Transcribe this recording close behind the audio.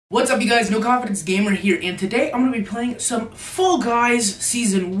What's up, you guys? No Confidence Gamer here, and today I'm going to be playing some Fall Guys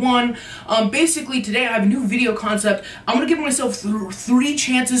Season 1. Basically, today I have a new video concept. I'm going to give myself three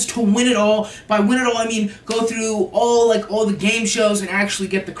chances to win it all. By win it all, I mean go through all the game shows and actually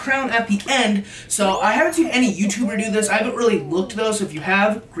get the crown at the end. So, I haven't seen any YouTuber do this. I haven't really looked, though, so if you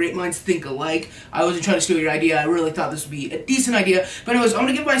have, great minds think alike. I wasn't trying to steal your idea. I really thought this would be a decent idea. But anyways, I'm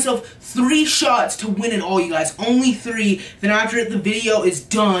going to give myself 3 shots to win it all, you guys. Only 3. Then after it, the video is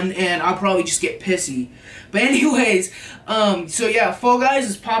done. And I'll probably just get pissy. But anyways, so yeah, Fall Guys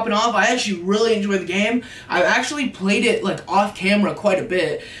is popping off. I actually really enjoy the game. I've actually played it off camera quite a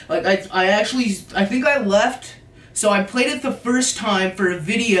bit. I think I left. So I played it the first time for a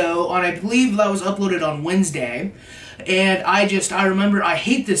video on, I believe that was uploaded on Wednesday. And I remember, I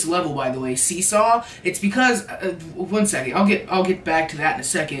hate this level, by the way, Seesaw. It's because, one second, I'll get back to that in a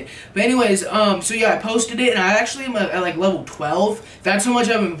second. But anyways, so yeah, I posted it, and I actually am at level 12. That's how much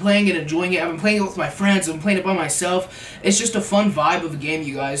I've been playing and enjoying it. I've been playing it with my friends, I've been playing it by myself. It's just a fun vibe of a game,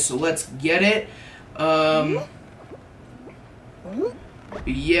 you guys, so let's get it.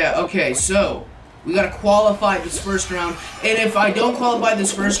 Yeah, okay, so we gotta qualify this first round, and if I don't qualify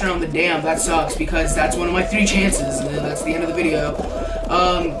this first round, then damn, that sucks, because that's one of my 3 chances, and then that's the end of the video.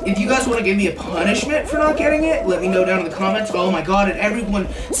 If you guys want to give me a punishment for not getting it, let me know down in the comments. Oh my god, and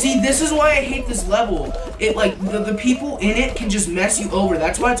everyone, see, this is why I hate this level. It, the people in it can just mess you over.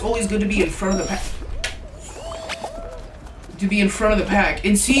 That's why it's always good to be in front of the pack.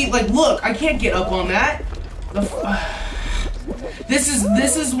 And see, look, I can't get up on that. This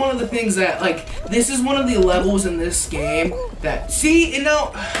is one of the things that, this is one of the levels in this game that, see, you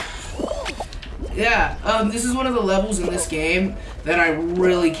know, yeah, this is one of the levels in this game that I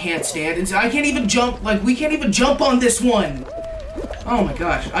really can't stand, and so I can't even jump, we can't even jump on this one. Oh my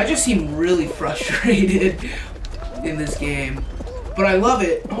gosh, I just seem really frustrated in this game, but I love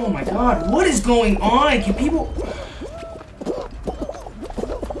it. Oh my god, what is going on? Can people...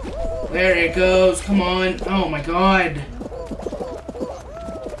 There it goes, come on. Oh my god.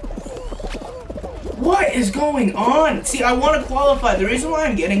 What is going on? See, I want to qualify. The reason why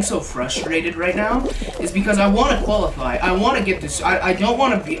I'm getting so frustrated right now is because I want to qualify. I want to get this. I don't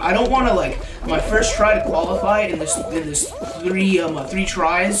want to my first try to qualify in this three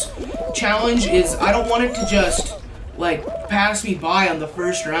tries challenge is, I don't want it to just pass me by on the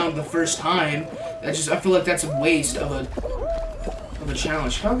first round the first time. I feel like that's a waste of a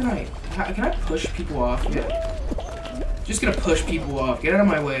challenge. How can I push people off? Yeah. Just gonna push people off. Get out of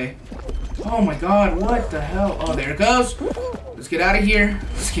my way. Oh my god, what the hell? Oh, there it goes. Let's get out of here.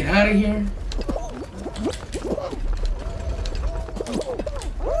 Let's get out of here.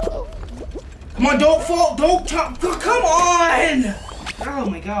 Come on, don't fall. Don't jump. Come on! Oh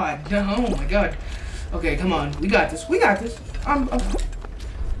my god. Oh my god. Okay, come on. We got this. We got this.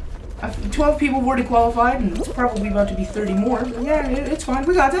 12 people have already qualified, and it's probably about to be 30 more. Yeah, it's fine.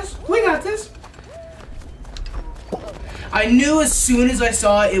 We got this. We got this. I knew as soon as I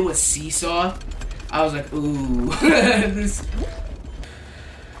saw it was Seesaw, I was like, ooh. This...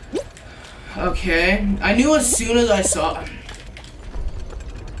 Okay. I knew as soon as I saw...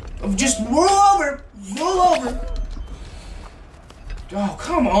 Just roll over! Roll over! Oh,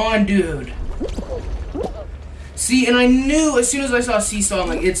 come on, dude. See, and I knew as soon as I saw Seesaw, I'm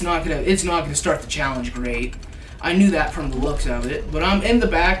like, it's not gonna start the challenge great. I knew that from the looks of it, but I'm in the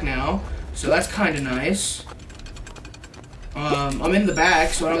back now, so that's kind of nice. I'm in the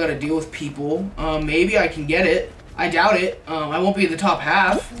back, so I don't gotta deal with people. Maybe I can get it. I doubt it. I won't be in the top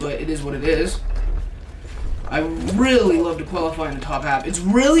half, but it is what it is. I really love to qualify in the top half. It's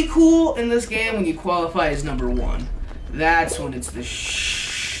really cool in this game when you qualify as number 1. That's when it's the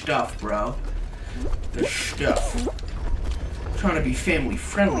stuff, bro. The stuff. I'm trying to be family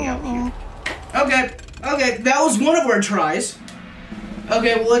friendly out here. Okay, that was one of our tries.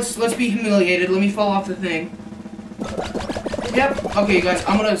 Okay, well let's be humiliated. Let me fall off the thing. Yep. Okay, you guys,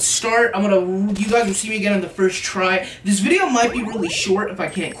 I'm gonna start. You guys will see me again on the first try. This video might be really short if I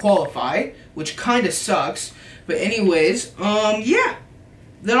can't qualify, which kind of sucks. But anyways, yeah.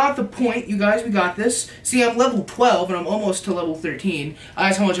 Not the point, you guys. We got this. See, I'm level 12, and I'm almost to level 13.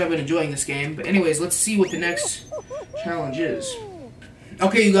 That's how much I've been enjoying this game. But anyways, let's see what the next challenge is.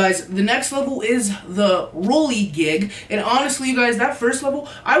 Okay, you guys, the next level is the Rolly Gig, and honestly, you guys, that first level,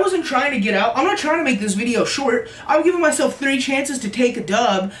 I wasn't trying to get out. I'm not trying to make this video short. I'm giving myself 3 chances to take a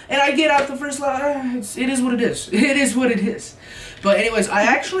dub, and I get out the first level. It is what it is. It is what it is. But anyways,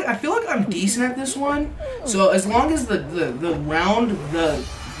 I feel like I'm decent at this one, so as long as those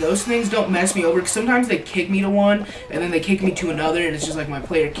things don't mess me over, because sometimes they kick me to one, and then they kick me to another, and it's just like my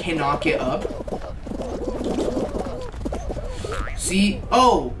player cannot get up. See?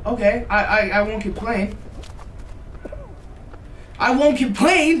 Oh, okay. I won't complain. I won't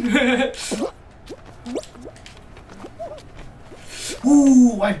complain.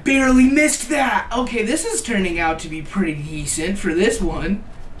 Ooh, I barely missed that. Okay, this is turning out to be pretty decent for this one.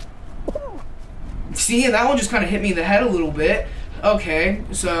 See, that one just kind of hit me in the head a little bit. Okay,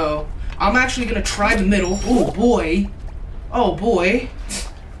 so I'm actually gonna try the middle. Oh boy. Oh boy.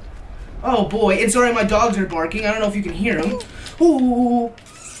 Oh boy. And sorry, my dogs are barking. I don't know if you can hear them. Ooh,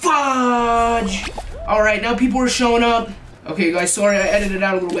 fudge. All right, now people are showing up. Okay, guys, sorry I edited it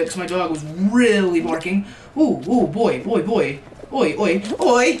out a little bit because my dog was really barking. Ooh, ooh, boy, boy, boy. Oi, oi,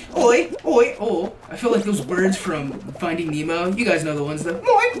 oi, oi, oi, oh. I feel like those birds from Finding Nemo. You guys know the ones that...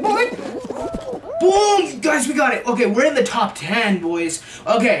 Boy, boy. Boom! Guys, we got it. Okay, we're in the top 10, boys.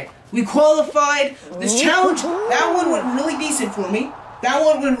 Okay, we qualified. This challenge, that one went really decent for me. That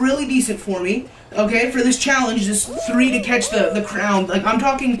one went really decent for me. Okay, for this challenge, just 3 to catch the crown. Like, I'm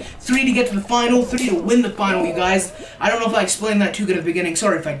talking 3 to get to the final, 3 to win the final, you guys. I don't know if I explained that too good at the beginning.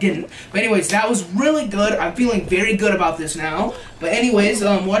 Sorry if I didn't. But anyways, that was really good. I'm feeling very good about this now. But anyways,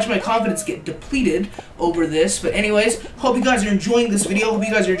 watch my confidence get depleted over this. But anyways, hope you guys are enjoying this video. Hope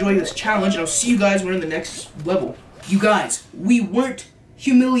you guys are enjoying this challenge. And I'll see you guys when we're in the next level. You guys, we weren't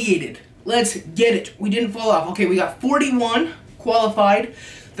humiliated. Let's get it. We didn't fall off. Okay, we got 41 qualified.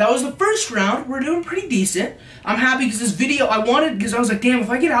 That was the first round. We're doing pretty decent. I'm happy because this video, I was like, damn, if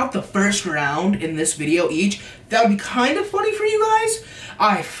I get out the first round in this video each, that would be kind of funny for you guys.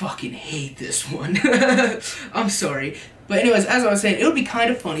 I fucking hate this one. I'm sorry. But anyways, as I was saying, it would be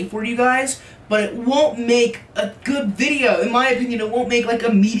kind of funny for you guys, but it won't make a good video. In my opinion, it won't make like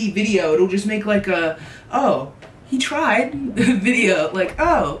a meaty video. It'll just make like a, oh, he tried video. Like,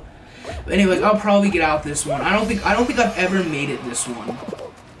 oh. But anyways, I'll probably get out this one. I don't think I've ever made it this one.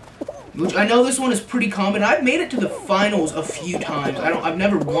 Which I know this one is pretty common. I've made it to the finals a few times. I've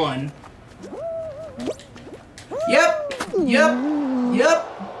never won. Yep.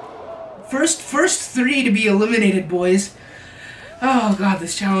 First 3 to be eliminated, boys. Oh god,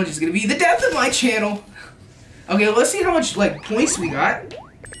 this challenge is gonna be the death of my channel. Okay, let's see how much like points we got.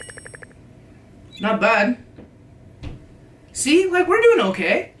 Not bad. See, like we're doing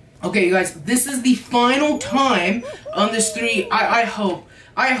okay. Okay, you guys, this is the final time on this 3.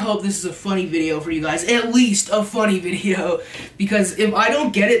 I hope this is a funny video for you guys. At least a funny video. Because if I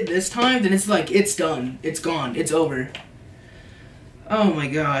don't get it this time, then it's like, it's done. It's gone. It's over. Oh my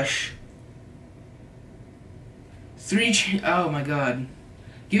gosh. Oh my god.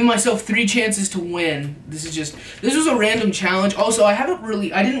 Giving myself 3 chances to win. This was a random challenge. Also, I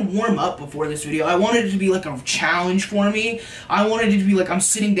didn't warm up before this video. I wanted it to be like a challenge for me. I wanted it to be like, I'm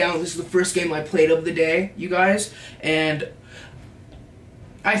sitting down, this is the first game I played of the day, you guys. And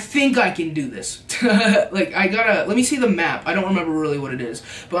I think I can do this. Like, let me see the map. I don't remember really what it is.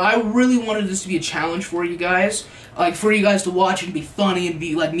 But I really wanted this to be a challenge for you guys. Like, for you guys to watch and be funny and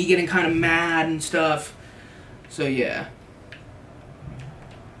be, like, me getting kind of mad and stuff. So, yeah.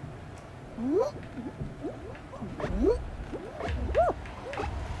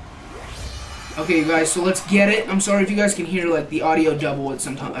 Okay, you guys, so let's get it. I'm sorry if you guys can hear, like, the audio double at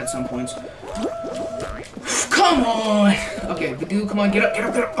some points. Come on! Okay, Badoo, come on, get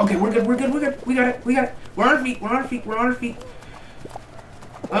up. Okay, we're good. We got it. We're on our feet.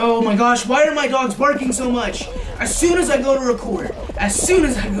 Oh my gosh, why are my dogs barking so much? As soon as I go to record.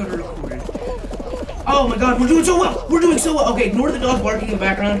 Oh my god, we're doing so well. Okay, ignore the dog barking in the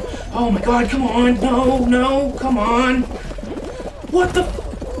background. Oh my god, come on. No, come on. What the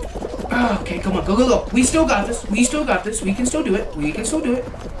okay, come on, go. We still got this. We can still do it.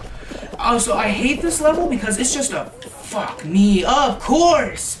 Also, I hate this level because it's just a fuck me. Of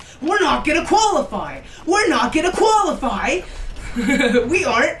course! We're not gonna qualify! We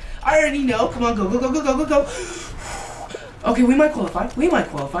aren't. I already know. Come on, go. Okay, we might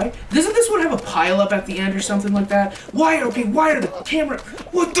qualify. Doesn't this one have a pile up at the end or something like that? Why are the camera...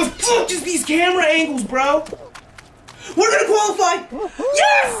 What the fuck is these camera angles, bro? We're gonna qualify!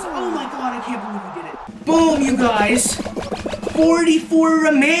 Yes! Oh my god, I can't believe we did it. Boom, you guys. 44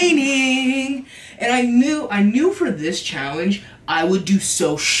 remaining. And I knew for this challenge, I would do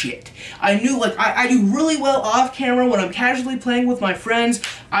so shit. I knew, like, I do really well off camera when I'm casually playing with my friends.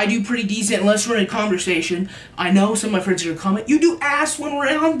 I do pretty decent unless we're in a conversation. I know some of my friends are gonna comment, you do ass when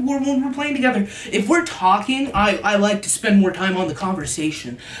we're playing together. If we're talking, I like to spend more time on the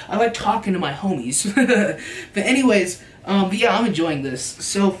conversation. I like talking to my homies. But anyways, but yeah, I'm enjoying this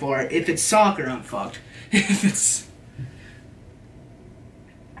so far. If it's soccer, I'm fucked. If it's...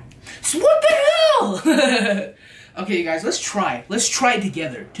 So what the hell? Okay, you guys, let's try. Let's try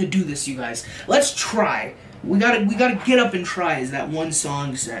together to do this, you guys. Let's try. We gotta get up and try, as that one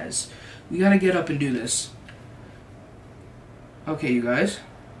song says. We gotta get up and do this. Okay, you guys.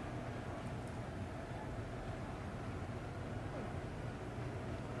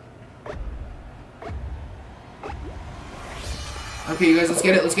 Okay, you guys, let's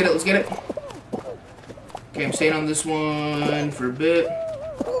get it, let's get it, let's get it. Okay, I'm staying on this one for a bit.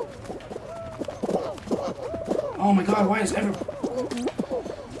 Oh my god, why is ever...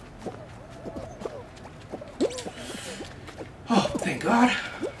 Oh, thank god.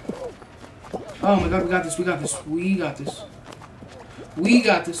 Oh my god, we got this, we got this, we got this. We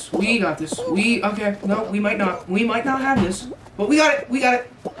got this, we got this, okay, no, we might not have this. But we got it, we got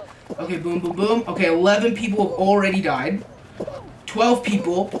it. Okay, boom, boom, boom. Okay, 11 people have already died. 12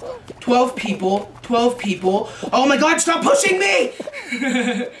 people, 12 people, 12 people. Oh my god, stop pushing me!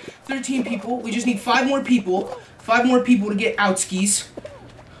 13 people, we just need 5 more people. 5 more people to get out skis.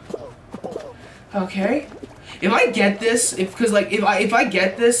 Okay. If I get this, if I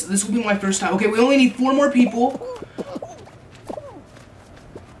get this, this will be my first time. Okay, we only need 4 more people.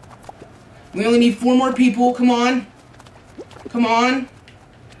 We only need 4 more people, come on. Come on.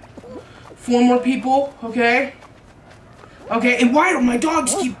 4 more people, okay. Okay, and why do my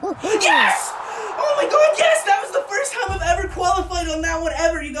dogs keep... Yes! Oh my god, yes! That was the first time I've ever qualified on that one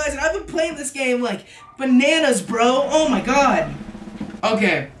ever, you guys. And I've been playing this game like bananas, bro. Oh my god.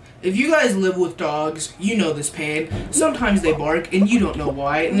 Okay, if you guys live with dogs, you know this pain. Sometimes they bark, and you don't know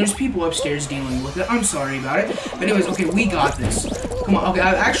why. And there's people upstairs dealing with it. I'm sorry about it. But anyways, okay, we got this. Come on, okay,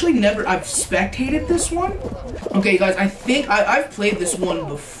 I've spectated this one. Okay, guys, I think I've played this one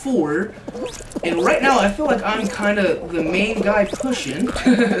before. And right now, I feel like I'm kind of the main guy pushing.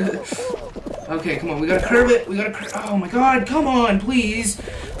 Okay, come on, we gotta curve it. We gotta oh my god, come on, please.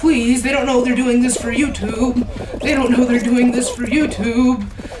 Please, they don't know they're doing this for YouTube. They don't know they're doing this for YouTube.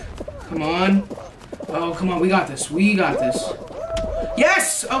 Come on. Oh, come on, we got this. We got this.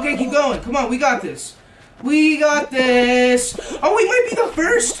 Yes! Okay, keep going. Come on, we got this. We got this. Oh, we might be the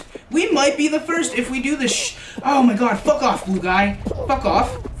first. We might be the first if we do this. Oh my god, fuck off, blue guy. Fuck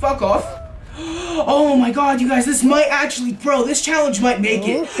off. Fuck off. Oh my god, you guys, this might actually, bro, this challenge might make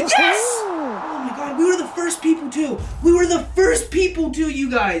it. Yes! Oh my god, we were the first people too. We were the first people too,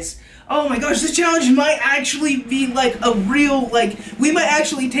 you guys. Oh my gosh, this challenge might actually be like a real, like, we might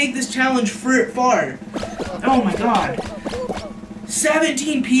actually take this challenge far. Oh my god.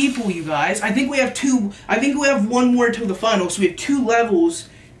 17 people, you guys. I think we have 1 more to the final, so we have 2 levels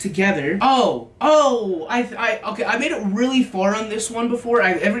together. Okay, I made it really far on this one before.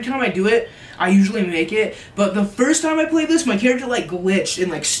 Every time I do it, I usually make it, but the first time I played this, my character like glitched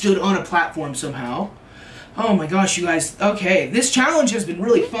and like stood on a platform somehow. Oh my gosh, you guys. Okay, this challenge has been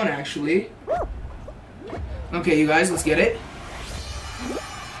really fun, actually. Okay, you guys, let's get it.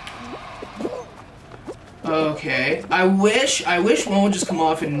 Okay, I wish one would just come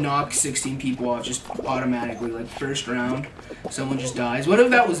off and knock 16 people off just automatically, like first round. Someone just dies. What if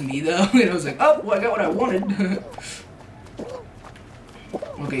that was me though? And I was like, oh, well, I got what I wanted.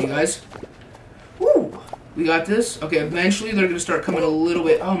 Okay, you guys. Woo! We got this. Okay, eventually they're gonna start coming a little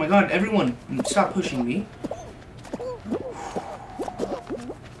bit. Oh my god, everyone, stop pushing me.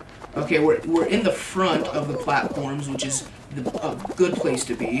 Okay, we're in the front of the platforms, which is a good place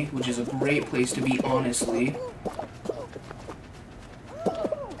to be, which is a great place to be, honestly.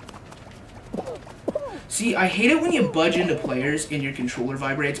 See, I hate it when you budge into players and your controller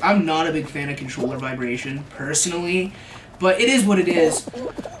vibrates. I'm not a big fan of controller vibration, personally, but it is what it is.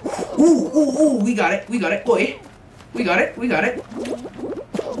 Ooh, ooh, ooh, we got it, boy. We got it.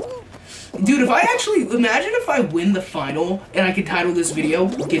 Dude, imagine if I win the final, and I could title this video,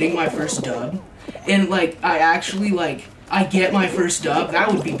 Getting My First Dub, and, like, I get my first dub.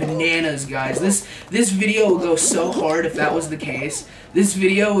 That would be bananas, guys. This video would go so hard if that was the case. This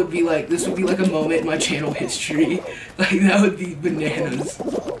video would be like, a moment in my channel history. Like, that would be bananas.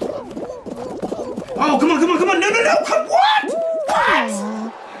 Oh, come on. No, come, what?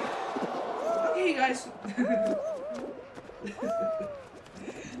 Okay, guys.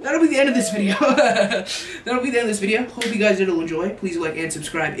 That'll be the end of this video. Hope you guys did enjoy. Please like and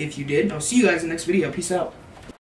subscribe if you did. I'll see you guys in the next video. Peace out.